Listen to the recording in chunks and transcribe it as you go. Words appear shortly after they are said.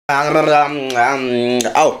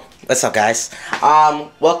Oh, what's up, guys?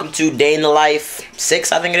 Welcome to Day in the Life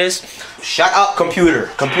 6, I think it is. Shut up, computer.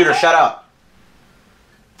 Computer, shut up.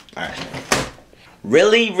 Alright.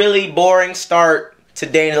 Really boring start to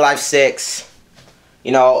Day in the Life 6.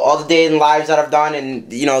 You know, all the day in the lives that I've done,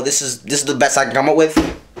 and you know, this is the best I can come up with. Oh,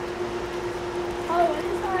 what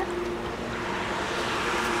is that?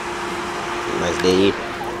 Nice day.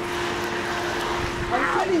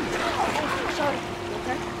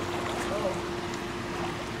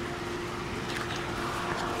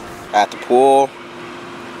 At the pool.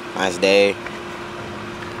 Nice day.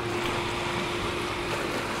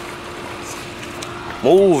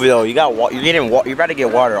 Move, yo. You got water. You're about to get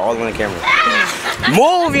water all on the camera.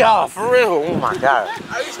 Move, y'all, for real. Oh my god.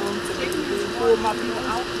 I used to pull my people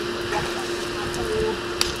out.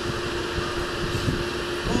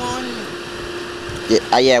 Come on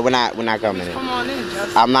in. Yeah, we're not coming in. Come on in,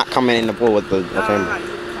 Justin. I'm not coming in the pool with the camera.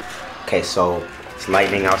 Okay, so it's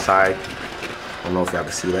lightning outside. I don't know if y'all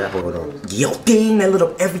can see that. Hold on. Yo, dang, that lit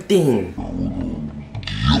up everything.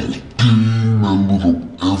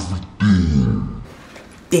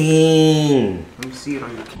 Dang. Let me see it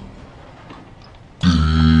on your camera.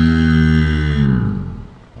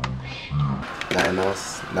 Nothing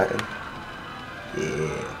else? Nothing?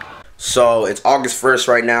 Yeah. So, it's August 1st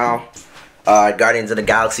right now. Guardians of the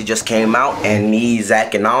Galaxy just came out, and me,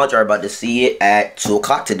 Zach, and Knowledge are about to see it at 2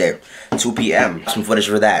 o'clock today. 2 p.m. Some footage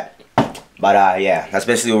for that. But yeah, that's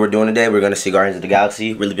basically what we're doing today. We're gonna see Guardians of the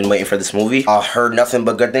Galaxy. Really been waiting for this movie. Heard nothing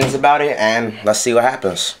but good things about it, and let's see what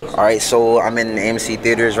happens. Alright, so I'm in the AMC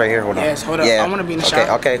theaters right here. Hold on. Yes, hold up. Yeah. I wanna be in the shot.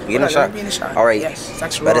 Okay, be in the shot. Alright, yes,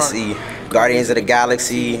 let us see Guardians of the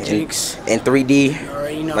Galaxy in 3D. You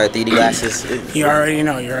already know. Like 3D glasses. You already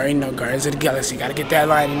know. Guardians of the Galaxy. Gotta get that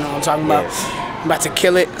line, you know what I'm talking about? Yeah. I'm about to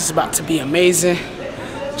kill it. It's about to be amazing.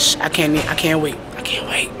 I can't wait.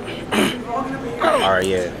 Alright,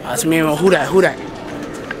 yeah. That's me. Who that?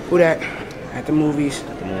 At the movies.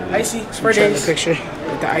 Icy. Spur days. The picture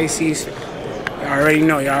with the ices. You already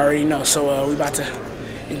know. So we about to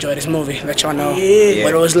enjoy this movie. Let y'all know what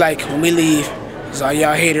it was like when we leave. It's all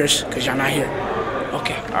y'all haters, cause y'all not here.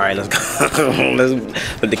 Okay. Alright, let's go. Let's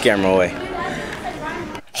put the camera away.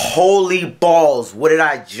 Holy balls, what did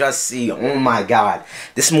I just see? Oh my god.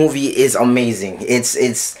 This movie is amazing.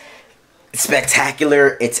 It's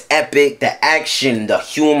spectacular, it's epic, the action, the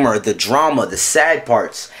humor, the drama, the sad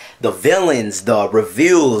parts, the villains, the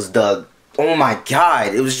reveals, oh my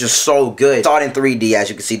god, it was just so good. I saw it in 3D, as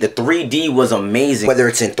you can see. The 3D was amazing, whether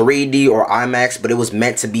it's in 3D or IMAX, but it was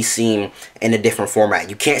meant to be seen in a different format.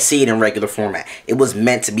 You can't see it in regular format. It was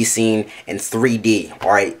meant to be seen in 3D,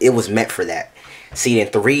 alright? It was meant for that. See it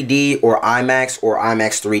in 3D or IMAX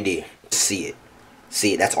 3D. See it.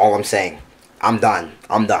 That's all I'm saying. I'm done.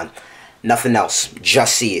 Nothing else.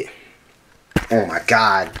 Just see it. Oh my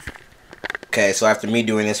god. Okay, so after me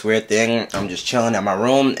doing this weird thing, I'm just chilling at my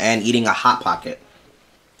room and eating a Hot Pocket.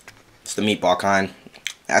 It's the meatball kind.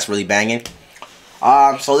 That's really banging.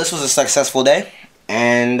 So this was a successful day.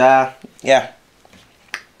 And, yeah.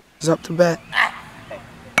 It's up to bat.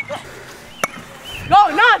 Go,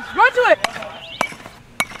 Nudge! Run to it!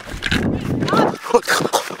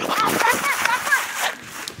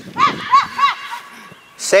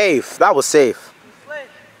 Safe. That was safe.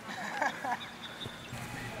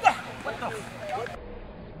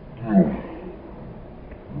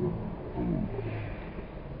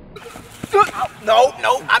 No,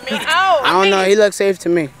 I mean, I don't know. He looks safe to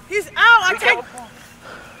me. He's out. I take.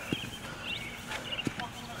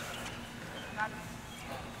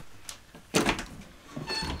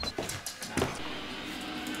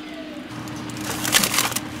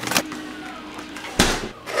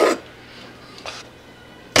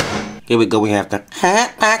 Here we go, we have the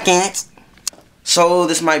Hot Pockets. So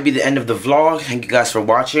this might be the end of the vlog. Thank you guys for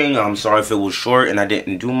watching. I'm sorry if it was short and I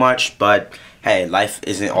didn't do much, but hey, life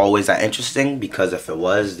isn't always that interesting, because if it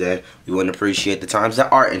was, then we wouldn't appreciate the times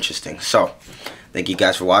that are interesting. So thank you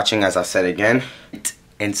guys for watching, as I said again,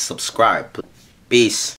 and subscribe. Peace.